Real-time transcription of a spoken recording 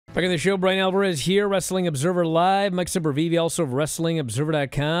Back on the show, Bryan Alvarez here, Wrestling Observer Live. Mike Sempervive, also of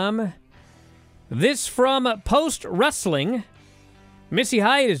WrestlingObserver.com. This from Post Wrestling. Missy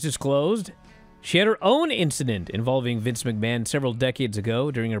Hyatt has disclosed she had her own incident involving Vince McMahon several decades ago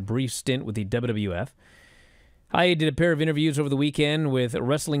during her brief stint with the WWF. Hyatt did a pair of interviews over the weekend with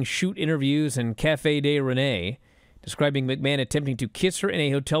Wrestling Shoot Interviews and Cafe de Renee, describing McMahon attempting to kiss her in a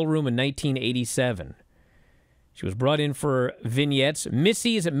hotel room in 1987. She was brought in for vignettes,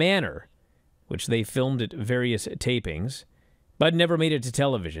 Missy's Manor, which they filmed at various tapings, but never made it to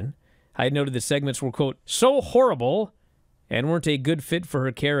television. Hyatt noted the segments were, quote, so horrible and weren't a good fit for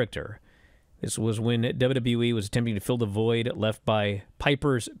her character. This was when WWE was attempting to fill the void left by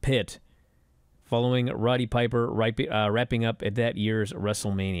Piper's Pit, following Roddy Piper wrapping up at that year's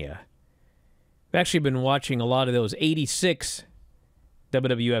WrestleMania. I've actually been watching a lot of those 86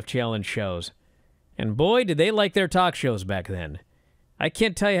 WWF Challenge shows. And boy, did they like their talk shows back then. I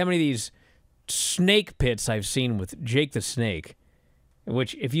can't tell you how many of these snake pits I've seen with Jake the Snake,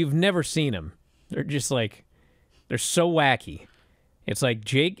 which, if you've never seen them, they're just like, they're so wacky. It's like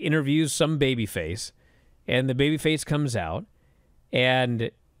Jake interviews some babyface, and the babyface comes out, and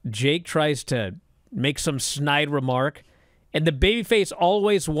Jake tries to make some snide remark, and the babyface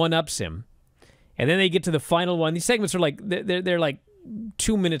always one-ups him. And then they get to the final one. These segments are like, they're like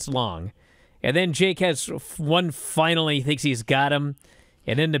 2 minutes long. And then Jake has one final, and he thinks he's got him.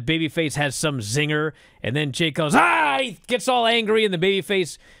 And then the babyface has some zinger. And then Jake goes, ah! He gets all angry, and the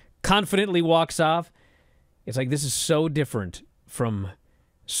babyface confidently walks off. It's like, this is so different from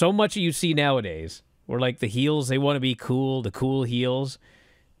so much you see nowadays. Where, like, the heels, they want to be cool, the cool heels.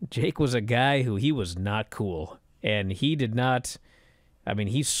 Jake was a guy who he was not cool. And he did not, I mean,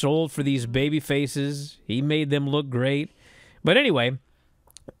 he sold for these baby faces. He made them look great. But anyway,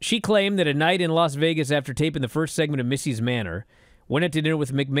 she claimed that a night in Las Vegas after taping the first segment of Missy's Manor, went out to dinner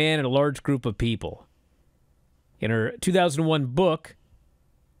with McMahon and a large group of people. In her 2001 book,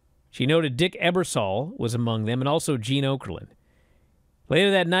 she noted Dick Ebersol was among them and also Gene Okerlund.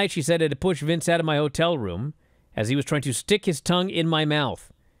 Later that night, she said, I had to push Vince out of my hotel room as he was trying to stick his tongue in my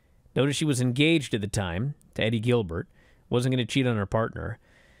mouth. Notice she was engaged at the time to Eddie Gilbert, wasn't going to cheat on her partner.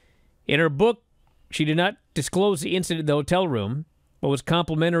 In her book, she did not disclose the incident in the hotel room, but was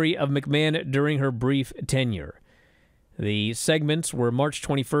complimentary of McMahon during her brief tenure. The segments were March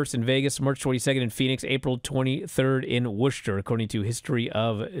 21st in Vegas, March 22nd in Phoenix, April 23rd in Worcester, according to History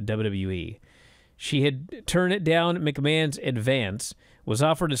of WWE. She had turned down McMahon's advance, was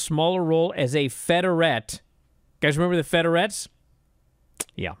offered a smaller role as a featurette. Guys remember the featurettes?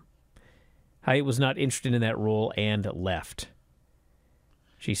 Yeah. Hyatt was not interested in that role and left.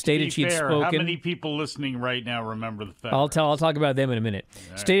 She stated she'd spoken. How many people listening right now remember the fact? I'll talk about them in a minute.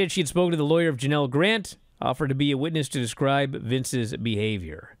 Right. Stated she'd spoken to the lawyer of Janel Grant, offered to be a witness to describe Vince's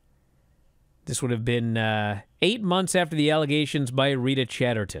behavior. This would have been 8 months after the allegations by Rita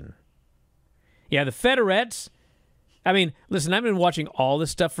Chatterton. Yeah, the featurettes. I mean, listen, I've been watching all the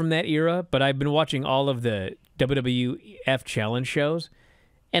stuff from that era, but I've been watching all of the WWF Challenge shows,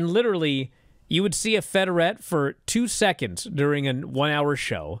 and literally, you would see a featurette for 2 seconds during a 1-hour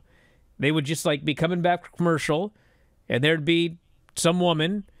show. They would just like be coming back from commercial, and there'd be some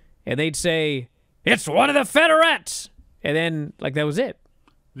woman, and they'd say, "It's one of the featurettes," and then like that was it.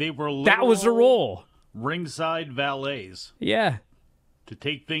 They were that was the role. Ringside valets. Yeah, to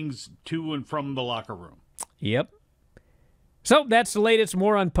take things to and from the locker room. Yep. So that's the latest.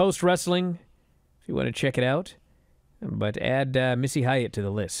 More on Post Wrestling, if you want to check it out. But add Missy Hyatt to the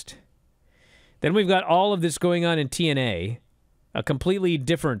list. Then we've got all of this going on in TNA, a completely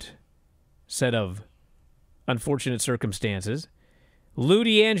different set of unfortunate circumstances. Lou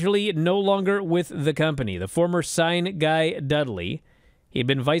D'Angeli no longer with the company. The former sign guy Dudley, he had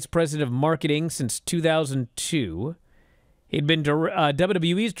been vice president of marketing since 2002. He'd been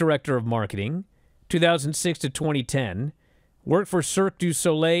WWE's director of marketing, 2006 to 2010. Worked for Cirque du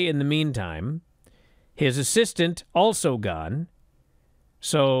Soleil in the meantime. His assistant also gone.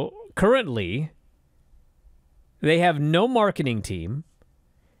 So currently, they have no marketing team,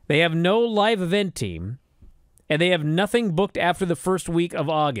 they have no live event team, and they have nothing booked after the first week of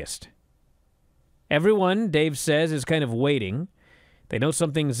August. Everyone, Dave says, is kind of waiting. They know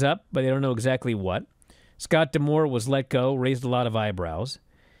something's up, but they don't know exactly what. Scott D'Amore was let go, raised a lot of eyebrows.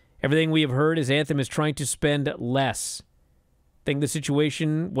 Everything we have heard is Anthem is trying to spend less. I think the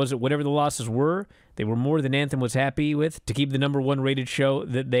situation was that whatever the losses were, they were more than Anthem was happy with to keep the #1 rated show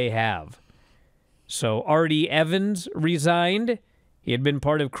that they have. So R.D. Evans resigned. He had been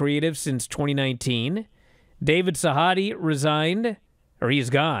part of creative since 2019. David Sahadi resigned, or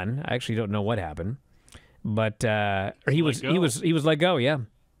he's gone. I actually don't know what happened, but he was let go. Yeah.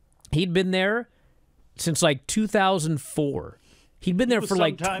 He'd been there since like 2004. He'd been there for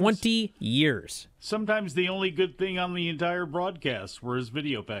like 20 years. Sometimes the only good thing on the entire broadcast were his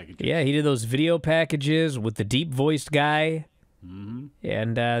video packages. Yeah, he did those video packages with the deep-voiced guy. Mm-hmm.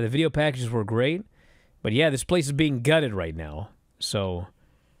 And the video packages were great. But yeah, this place is being gutted right now. So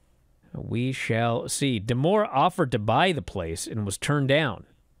we shall see. D'Amore offered to buy the place and was turned down.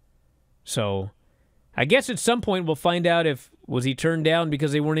 So I guess at some point we'll find out if was he turned down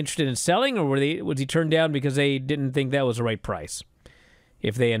because they weren't interested in selling, or was he turned down because they didn't think that was the right price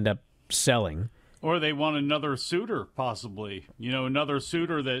if they end up selling. Or they want another suitor, possibly. You know, another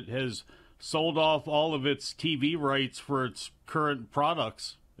suitor that has sold off all of its TV rights for its current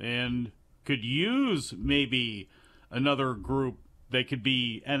products and could use maybe another group that could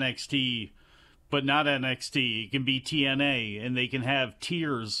be NXT, but not NXT. It can be TNA, and they can have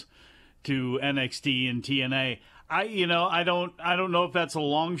tiers to NXT and TNA. I don't know if that's a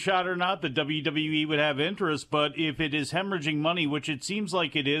long shot or not. The WWE would have interest, but if it is hemorrhaging money, which it seems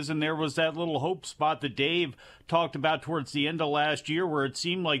like it is, and there was that little hope spot that Dave talked about towards the end of last year where it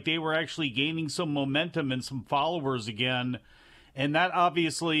seemed like they were actually gaining some momentum and some followers again, and that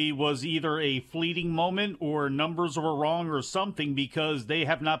obviously was either a fleeting moment or numbers were wrong or something, because they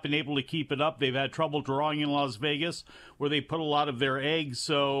have not been able to keep it up. They've had trouble drawing in Las Vegas where they put a lot of their eggs,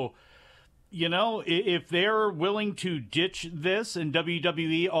 so... You know, if they're willing to ditch this and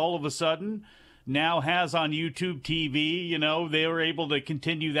WWE all of a sudden now has on YouTube TV, you know, they were able to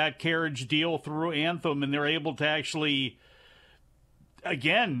continue that carriage deal through Anthem, and they're able to actually,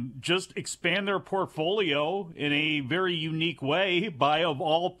 again, just expand their portfolio in a very unique way by, of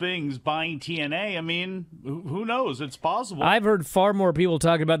all things, buying TNA. I mean, who knows? It's possible. I've heard far more people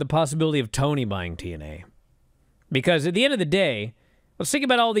talk about the possibility of Tony buying TNA. Because at the end of the day... Let's think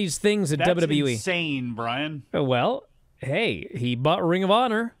about all these things at WWE. That's insane, Brian. Well, hey, he bought Ring of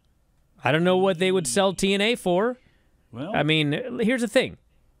Honor. I don't know what they would sell TNA for. Well, I mean, here's the thing.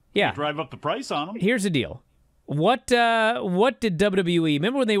 Yeah, drive up the price on them. Here's the deal. What did WWE?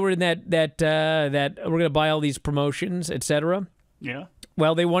 Remember when they were in that we're going to buy all these promotions, etc. Yeah.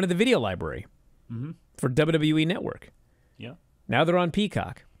 Well, they wanted the video library mm-hmm. for WWE Network. Yeah. Now they're on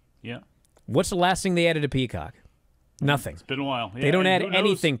Peacock. Yeah. What's the last thing they added to Peacock? Nothing. It's been a while. Yeah, they don't add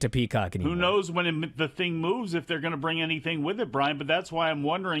anything to Peacock anymore. Who knows when the thing moves if they're going to bring anything with it, Brian? But that's why I'm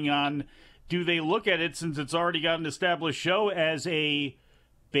wondering on, do they look at it, since it's already got an established show, as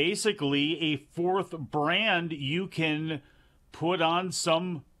basically a fourth brand you can put on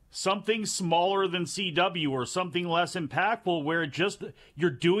something smaller than CW or something less impactful, where you're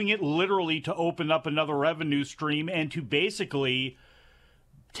doing it literally to open up another revenue stream and to basically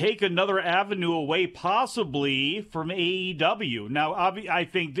take another avenue away possibly from AEW. Now, I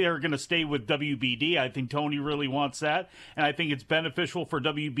think they're going to stay with WBD. I think Tony really wants that, and I think it's beneficial for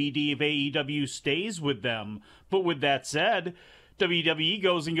WBD if AEW stays with them. But with that said, WWE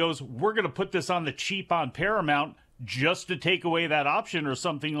goes, we're going to put this on the cheap on Paramount just to take away that option or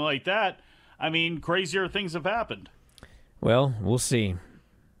something like that. I mean, crazier things have happened. Well, we'll see.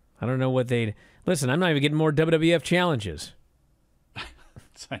 I don't know what they'd... Listen, I'm not even getting more WWF challenges.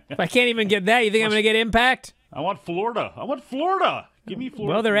 If I can't even get that, you think I'm going to get Impact? I want Florida. Give me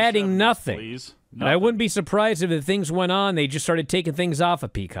Florida. Well, they're adding nothing. Please. And I wouldn't be surprised if the things went on, they just started taking things off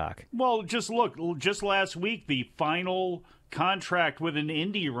of Peacock. Well, just look. Just last week, the final contract with an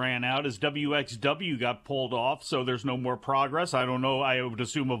indie ran out as WXW got pulled off, so there's no more progress. I don't know. I would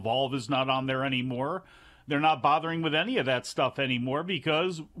assume Evolve is not on there anymore. They're not bothering with any of that stuff anymore,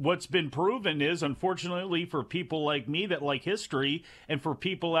 because what's been proven is, unfortunately for people like me that like history, and for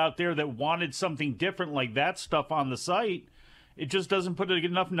people out there that wanted something different like that stuff on the site, it just doesn't put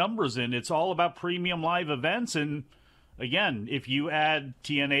enough numbers in. It's all about premium live events, and again, if you add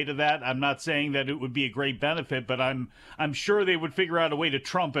TNA to that, I'm not saying that it would be a great benefit, but I'm sure they would figure out a way to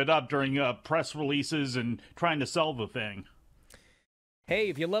trump it up during press releases and trying to sell the thing. Hey,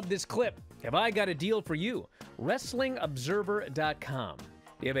 if you love this clip, have I got a deal for you? WrestlingObserver.com. Do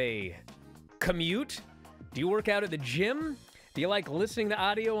you have a commute? Do you work out at the gym? Do you like listening to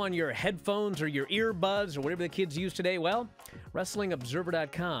audio on your headphones or your earbuds or whatever the kids use today? Well,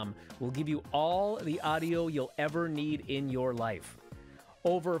 WrestlingObserver.com will give you all the audio you'll ever need in your life.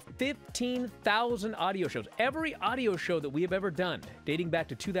 Over 15,000 audio shows. Every audio show that we have ever done, dating back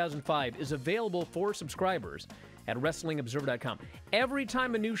to 2005, is available for subscribers at WrestlingObserver.com. Every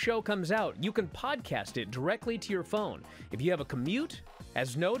time a new show comes out, you can podcast it directly to your phone. If you have a commute,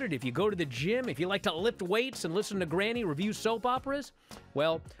 As noted, if you go to the gym, if you like to lift weights and listen to Granny review soap operas,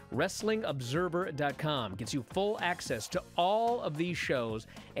 well, WrestlingObserver.com gets you full access to all of these shows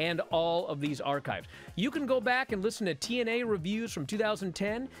and all of these archives. You can go back and listen to TNA reviews from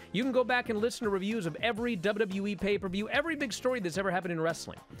 2010. You can go back and listen to reviews of every WWE pay-per-view, every big story that's ever happened in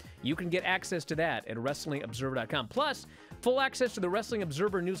wrestling. You can get access to that at WrestlingObserver.com. Plus, full access to the Wrestling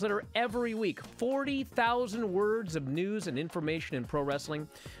Observer newsletter every week. 40,000 words of news and information in pro wrestling.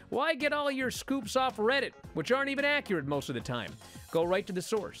 Why get all your scoops off Reddit, which aren't even accurate most of the time? Go right to the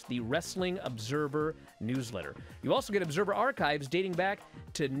source, the Wrestling Observer newsletter. You also get Observer archives dating back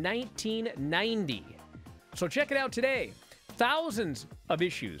to 1990. So check it out today. Thousands of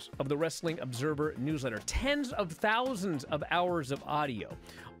issues of the Wrestling Observer newsletter, tens of thousands of hours of audio,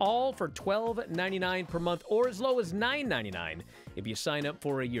 all for $12.99 per month or as low as $9.99 if you sign up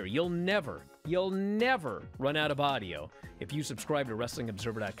for a year. You'll never run out of audio if you subscribe to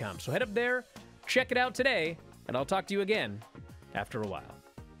WrestlingObserver.com. So head up there, check it out today, and I'll talk to you again after a while.